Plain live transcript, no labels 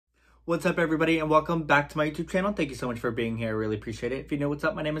What's up, everybody, and welcome back to my YouTube channel. Thank you so much for being here. I really appreciate it. If you know what's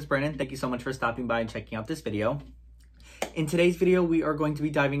up, my name is Brandon. Thank you so much for stopping by and checking out this video. In today's video, we are going to be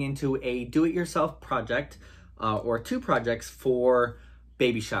diving into a do-it-yourself project or two projects for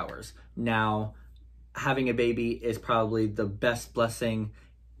baby showers. Now, having a baby is probably the best blessing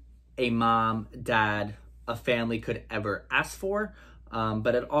a mom, dad, a family could ever ask for.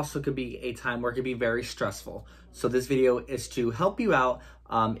 But it also could be a time where it could be very stressful. So this video is to help you out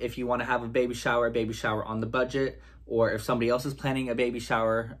if you want to have a baby shower on the budget, or if somebody else is planning a baby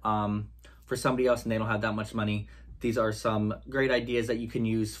shower for somebody else and they don't have that much money. These are some great ideas that you can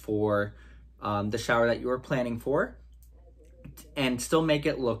use for the shower that you are planning for and still make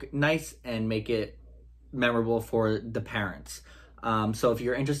it look nice and make it memorable for the parents. So if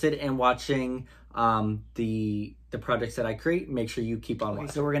you're interested in watching the projects that I create, make sure you keep on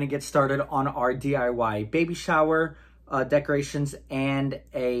watching. So we're gonna get started on our DIY baby shower decorations and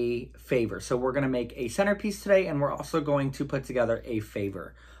a favor. So we're gonna make a centerpiece today, and we're also going to put together a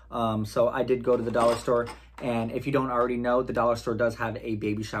favor. So I did go to the dollar store, and if you don't already know, the dollar store does have a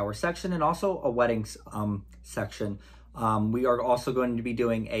baby shower section and also a wedding section. We are also going to be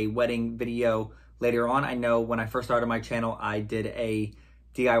doing a wedding video later on. I know when I first started my channel, I did a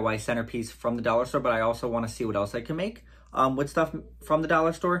DIY centerpiece from the dollar store, but I also want to see what else I can make with stuff from the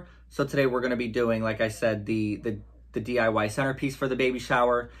dollar store. So today we're going to be doing, like I said, the DIY centerpiece for the baby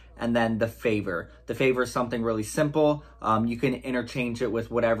shower, and then the favor. The favor is something really simple. You can interchange it with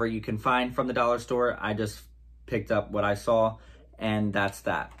whatever you can find from the dollar store. I just picked up what I saw, and that's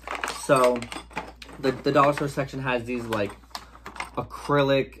that. So the dollar store section has these like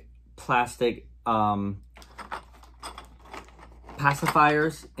acrylic plastic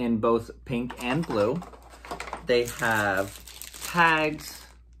pacifiers in both pink and blue. They have tags.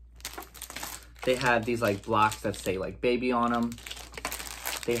 They have these like blocks that say like baby on them.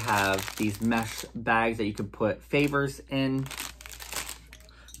 They have these mesh bags that you can put favors in.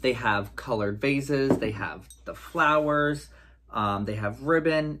 They have colored vases. They have the flowers. They have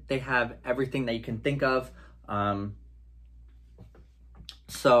ribbon. They have everything that you can think of.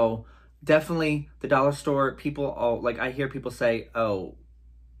 So definitely the dollar store, like I hear people say, oh,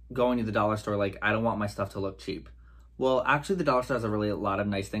 going to the dollar store, like I don't want my stuff to look cheap. Well, actually the dollar store has a lot of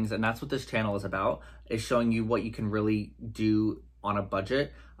nice things, and that's what this channel is about, is showing you what you can really do on a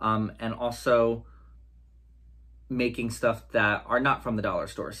budget, and also making stuff that are not from the dollar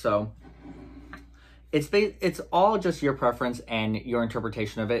store. So it's all just your preference and your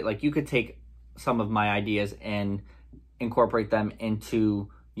interpretation of it. Like you could take some of my ideas and incorporate them into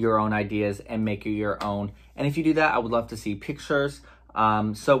your own ideas and make it your own. And if you do that, I would love to see pictures.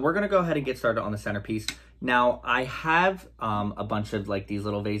 So we're gonna go ahead and get started on the centerpiece. Now I have a bunch of like these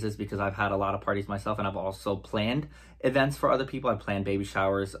little vases because I've had a lot of parties myself, and I've also planned events for other people. I've planned baby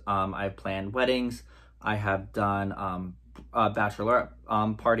showers, I've planned weddings, I have done bachelorette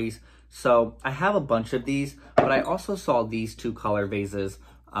parties. So I have a bunch of these, but I also saw these two color vases.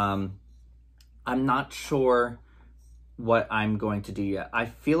 I'm not sure what I'm going to do yet. I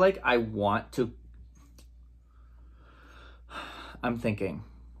feel like I want to, I'm thinking,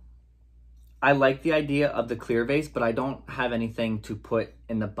 I like the idea of the clear vase, but I don't have anything to put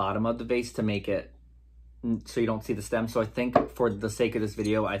in the bottom of the vase to make it so you don't see the stem. So I think for the sake of this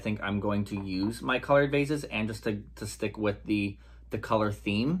video, I think I'm going to use my colored vases and just to stick with the color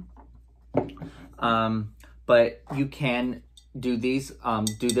theme. But you can do these,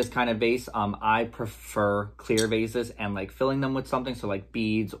 do this kind of vase. I prefer clear vases and like filling them with something. So like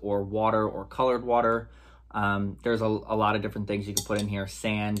beads or water or colored water. There's a lot of different things you can put in here,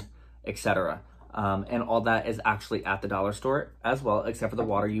 sand, etc. And all that is actually at the dollar store as well, except for the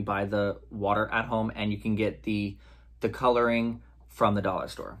water. You buy the water at home, and you can get the coloring from the dollar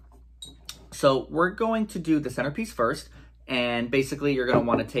store. So we're going to do the centerpiece first, and basically you're going to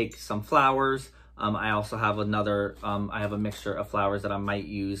want to take some flowers. I also have I have a mixture of flowers that I might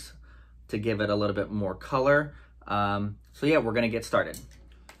use to give it a little bit more color. So yeah, we're gonna get started.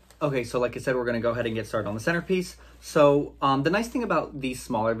 Okay, so like I said, we're gonna go ahead and get started on the centerpiece. So the nice thing about these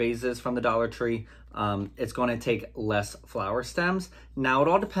smaller vases from the Dollar Tree, it's gonna take less flower stems. Now it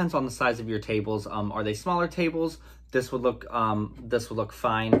all depends on the size of your tables. Are they smaller tables? This would look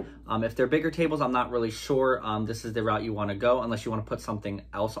fine. If they're bigger tables, I'm not really sure. This is the route you wanna go, unless you wanna put something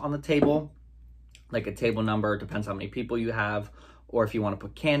else on the table, like a table number. It depends how many people you have, or if you want to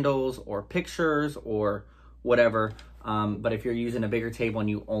put candles or pictures or whatever. But if you're using a bigger table and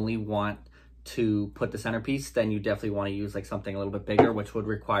you only want to put the centerpiece, then you definitely want to use like something a little bit bigger, which would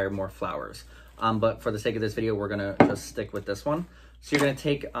require more flowers. But for the sake of this video, we're gonna just stick with this one. So you're gonna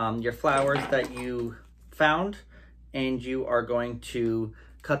take your flowers that you found, and you are going to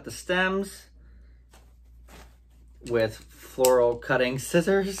cut the stems with floral cutting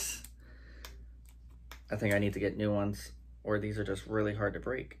scissors. I think I need to get new ones, or these are just really hard to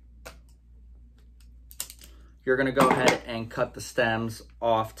break. You're gonna go ahead and cut the stems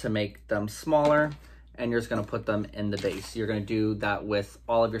off to make them smaller, and you're just gonna put them in the vase. You're gonna do that with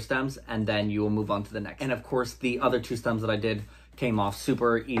all of your stems, and then you will move on to the next. And of course, the other 2 stems that I did came off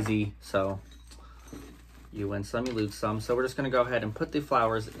super easy, so you win some, you lose some. So we're just gonna go ahead and put the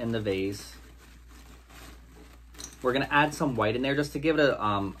flowers in the vase. We're gonna add some white in there just to give it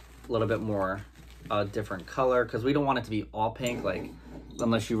a little bit more different color, because we don't want it to be all pink, like,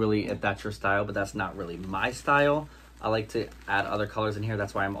 unless you really, if that's your style, but that's not really my style. I like to add other colors in here.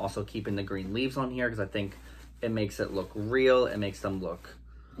 That's why I'm also keeping the green leaves on here, because I think it makes it look real. It makes them look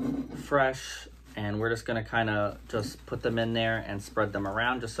fresh. And we're just gonna kind of just put them in there and spread them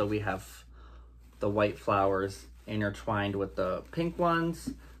around, just so we have the white flowers intertwined with the pink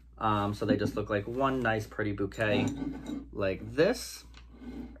ones. So they just look like one nice pretty bouquet like this.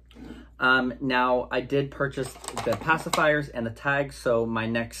 Now I did purchase the pacifiers and the tags, so my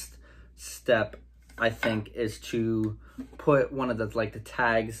next step, I think, is to put one of the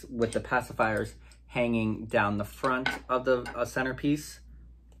tags with the pacifiers hanging down the front of the centerpiece.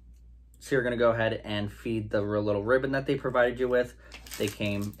 So you're gonna go ahead and feed the little ribbon that they provided you with. It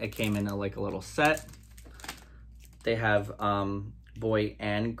came in a little set. They have boy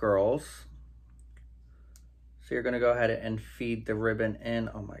and girls. So you're gonna go ahead and feed the ribbon in.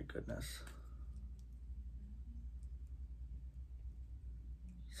 Oh my goodness.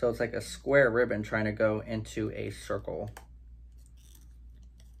 So it's like a square ribbon trying to go into a circle.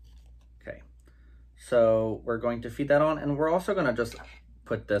 Okay, so we're going to feed that on, and we're also gonna just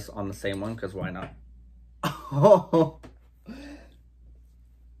put this on the same one, because why not? Oh,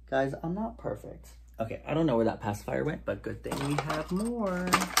 guys, I'm not perfect. Okay, I don't know where that pacifier went, but good thing we have more.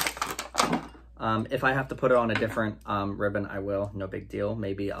 If I have to put it on a different ribbon, I will. No big deal.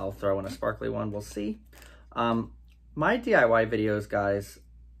 Maybe I'll throw in a sparkly one. We'll see. My DIY videos, guys,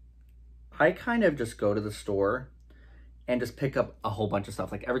 I kind of just go to the store and just pick up a whole bunch of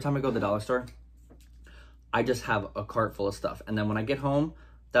stuff. Like every time I go to the dollar store, I just have a cart full of stuff. And then when I get home,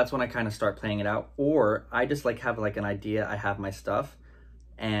 that's when I kind of start playing it out. Or I just have an idea. I have my stuff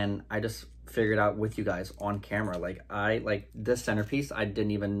and I just figure it out with you guys on camera. Like this centerpiece, I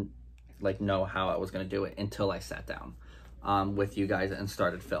didn't even know how I was going to do it until I sat down with you guys and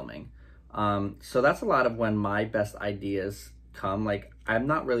started filming. So that's a lot of when my best ideas come. I'm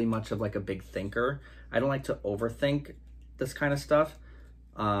not really much of a big thinker. I don't like to overthink this kind of stuff.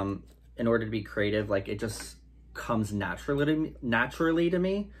 In order to be creative, it just comes naturally to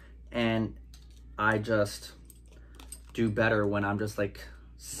me, and I just do better when I'm just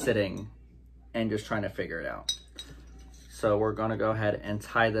sitting and just trying to figure it out. So we're gonna go ahead and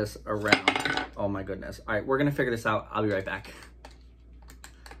tie this around. Oh my goodness. All right, we're gonna figure this out. I'll be right back.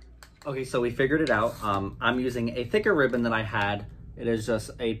 Okay, so we figured it out. I'm using a thicker ribbon than I had. It is just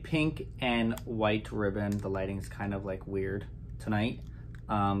a pink and white ribbon. The lighting's kind of weird tonight.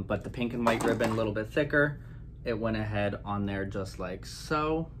 But the pink and white ribbon, a little bit thicker. It went ahead on there just like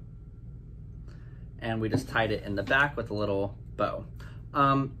so. And we just tied it in the back with a little bow.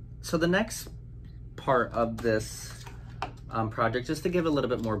 So the next part of this project, just to give a little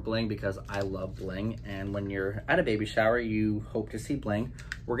bit more bling, because I love bling, and when you're at a baby shower you hope to see bling.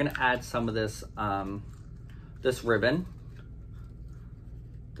 We're gonna add some of this this ribbon,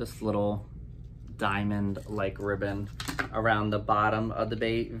 this little diamond ribbon around the bottom of the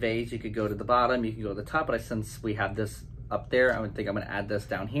vase. You could go to the bottom, you can go to the top, but since we have this up there, I would think I'm gonna add this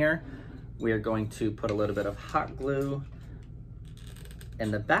down here. We are going to put a little bit of hot glue in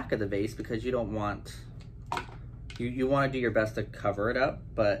the back of the vase, because you don't want, you want to do your best to cover it up,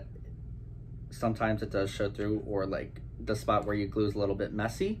 but sometimes it does show through, or the spot where you glue is a little bit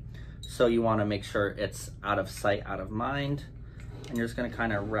messy. So you want to make sure it's out of sight, out of mind. And you're just going to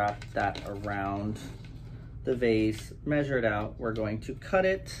kind of wrap that around the vase, measure it out. We're going to cut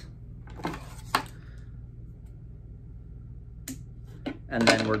it. And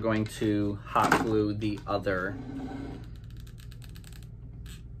then we're going to hot glue the other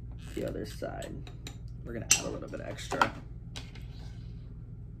side. We're gonna add a little bit extra.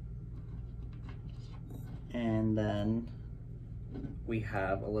 And then we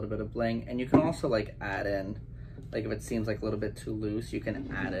have a little bit of bling, and you can also add in, if it seems a little bit too loose, you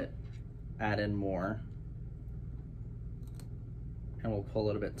can add in more. And we'll pull a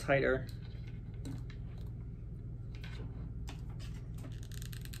little bit tighter.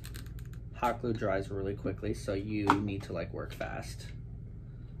 Hot glue dries really quickly, so you need to work fast.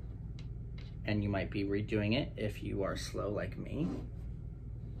 And you might be redoing it if you are slow like me.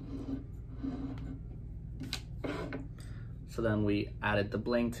 So then we added the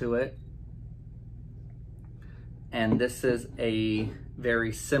bling to it. And this is a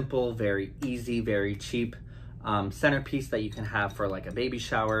very simple, very easy, very cheap centerpiece that you can have for like a baby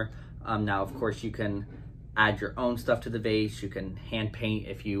shower. Now, of course, you can add your own stuff to the vase. You can hand paint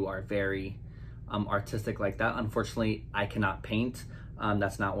if you are very artistic like that. Unfortunately, I cannot paint.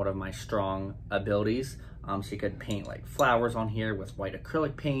 That's not one of my strong abilities. So you could paint like flowers on here with white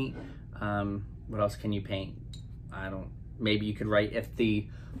acrylic paint. What else can you paint? Maybe you could write if the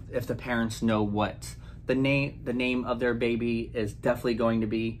parents know what the name of their baby is definitely going to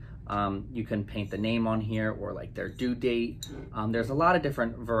be. You can paint the name on here or like their due date. There's a lot of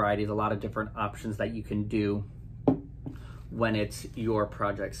different varieties, a lot of different options that you can do when it's your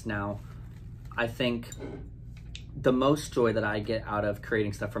projects. Now, I think the most joy that I get out of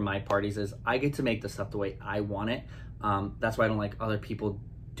creating stuff for my parties is I get to make the stuff the way I want it. That's why I don't like other people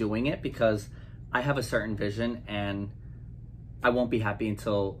doing it, because I have a certain vision and I won't be happy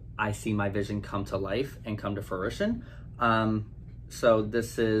until I see my vision come to life and come to fruition. So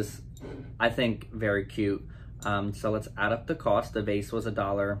this is, I think, very cute. So let's add up the cost. The vase was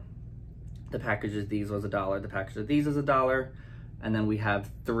 $1. The package of these was $1. The package of these is $1. And then we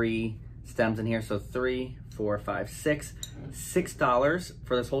have 3 stems in here. So 3, 4, 5, 6. $6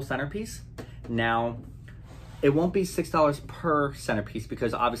 for this whole centerpiece. Now, it won't be $6 per centerpiece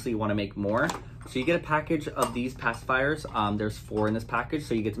because obviously you want to make more. So you get a package of these pacifiers. There's 4 in this package,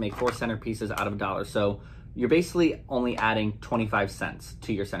 so you get to make 4 centerpieces out of $1. So you're basically only adding 25 cents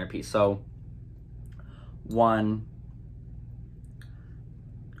to your centerpiece. So 1,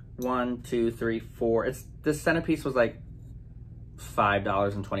 2, 3, 4. This centerpiece was like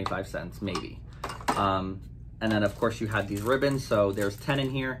 $5.25 maybe. And then of course you have these ribbons. So there's 10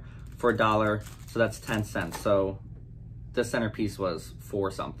 in here for $1. So that's 10 cents. So this centerpiece was 4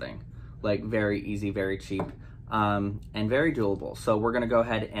 something. Like very easy, very cheap, and very doable. So we're gonna go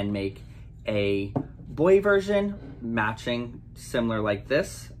ahead and make a boy version matching, similar like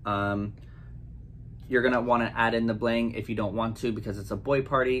this. You're gonna wanna add in the bling if you don't want to, because it's a boy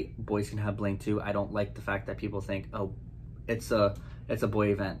party. Boys can have bling too. I don't like the fact that people think, oh, it's a boy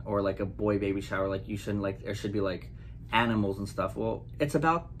event or like a boy baby shower. Like you shouldn't, like there should be like animals and stuff. Well, it's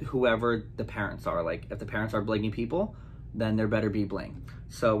about whoever the parents are. Like if the parents are blingy people, then there better be bling.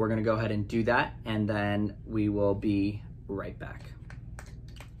 So we're gonna go ahead and do that, and then we will be right back.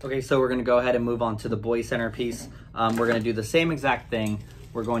 Okay, so we're gonna go ahead and move on to the boy centerpiece. We're gonna do the same exact thing.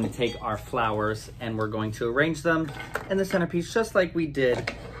 We're going to take our flowers and we're going to arrange them in the centerpiece just like we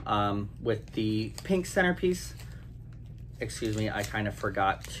did with the pink centerpiece. Excuse me, I kind of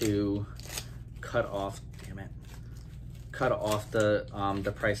forgot to cut off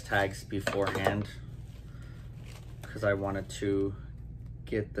the price tags beforehand because I wanted to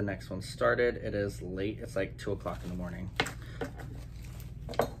get the next one started. It is late, it's like 2 o'clock in the morning,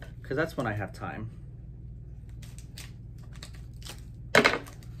 because that's when I have time.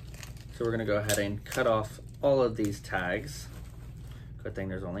 So we're gonna go ahead and cut off all of these tags. Good thing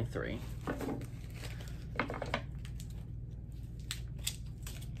there's only 3.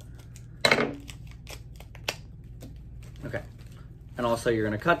 Okay, and also you're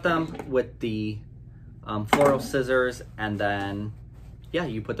gonna cut them with the floral scissors, and then yeah,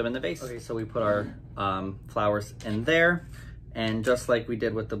 you put them in the vase. Okay, so we put our flowers in there, and just like we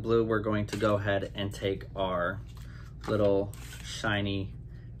did with the blue, we're going to go ahead and take our little shiny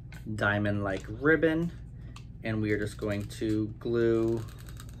diamond-like ribbon, and we are just going to glue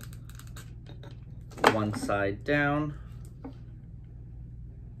one side down.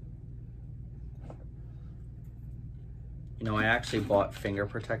 You know, I actually bought finger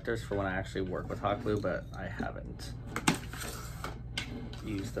protectors for when I actually work with hot glue, but I haven't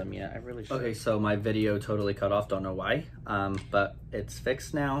used them yet. I really should. Okay, so my video totally cut off, don't know why, but it's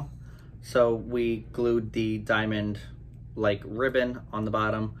fixed now. So we glued the diamond-like ribbon on the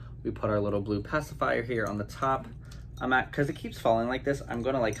bottom. We put our little blue pacifier here on the top. Because it keeps falling like this, I'm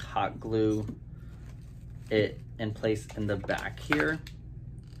gonna like hot glue it in place in the back here,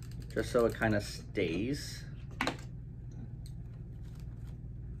 just so it kind of stays.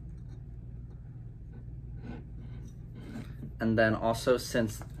 And then also,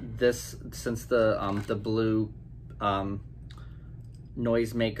 since the blue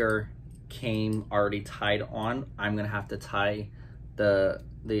noisemaker came already tied on, I'm gonna have to tie the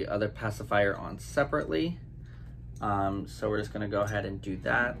other pacifier on separately. So we're just gonna go ahead and do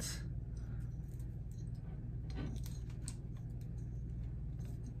that.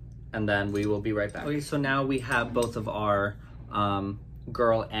 And then we will be right back. Okay, so now we have both of our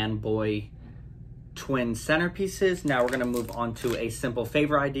girl and boy twin centerpieces. Now we're gonna move on to a simple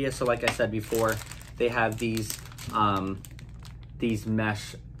favor idea. So like I said before, they have these these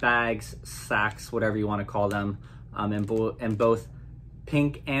mesh bags, sacks, whatever you want to call them, in both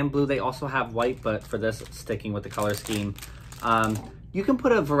pink and blue. They also have white, but for this, sticking with the color scheme. You can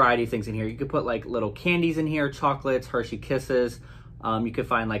put a variety of things in here. You could put like little candies in here, chocolates, Hershey Kisses. You could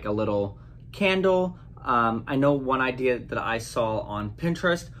find like a little candle. I know one idea that I saw on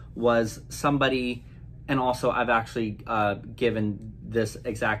Pinterest was somebody, and also I've actually given this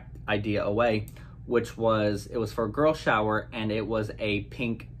exact idea away, which was, it was for a girl shower, and it was a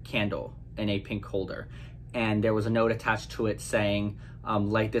pink candle in a pink holder. And there was a note attached to it saying,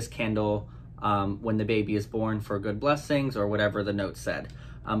 light this candle when the baby is born for good blessings, or whatever the note said.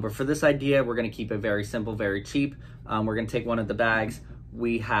 But for this idea, we're gonna keep it very simple, very cheap. We're gonna take one of the bags.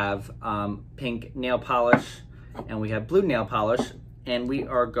 We have pink nail polish and we have blue nail polish, and we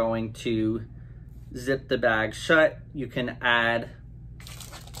are going to zip the bag shut. You can add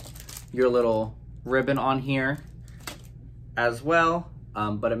your little ribbon on here as well,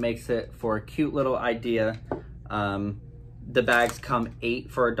 but it makes it for a cute little idea. The bags come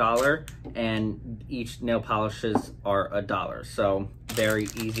 8 for $1, and each nail polishes are $1. So very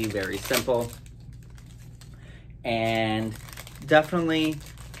easy, very simple, and definitely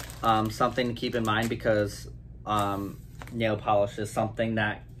something to keep in mind, because nail polish is something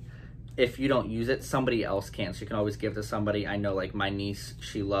that if you don't use it, somebody else can. So you can always give to somebody. I know like my niece,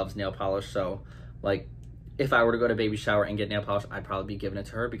 she loves nail polish. So like if I were to go to baby shower and get nail polish, I'd probably be giving it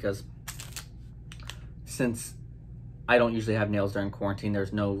to her, because since I don't usually have nails during quarantine,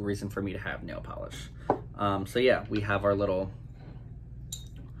 there's no reason for me to have nail polish. So yeah, we have our little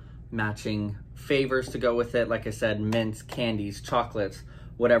matching favors to go with it. Like I said, mints, candies, chocolates,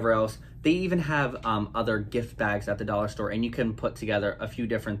 whatever else. They even have other gift bags at the dollar store, and you can put together a few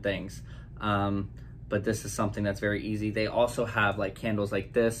different things. But this is something that's very easy. They also have like candles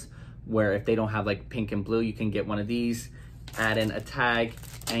like this, where if they don't have like pink and blue, you can get one of these, add in a tag,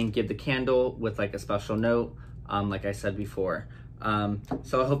 and give the candle with like a special note, like I said before.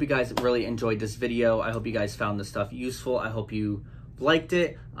 So I hope you guys really enjoyed this video. I hope you guys found this stuff useful. I hope you liked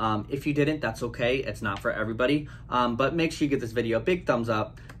it. If you didn't, that's okay. It's not for everybody. But make sure you give this video a big thumbs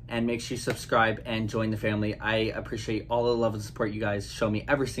up, and make sure you subscribe and join the family. I appreciate all the love and support you guys show me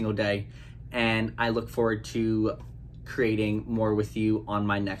every single day, and I look forward to creating more with you on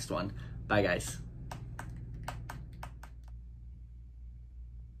my next one. Bye guys.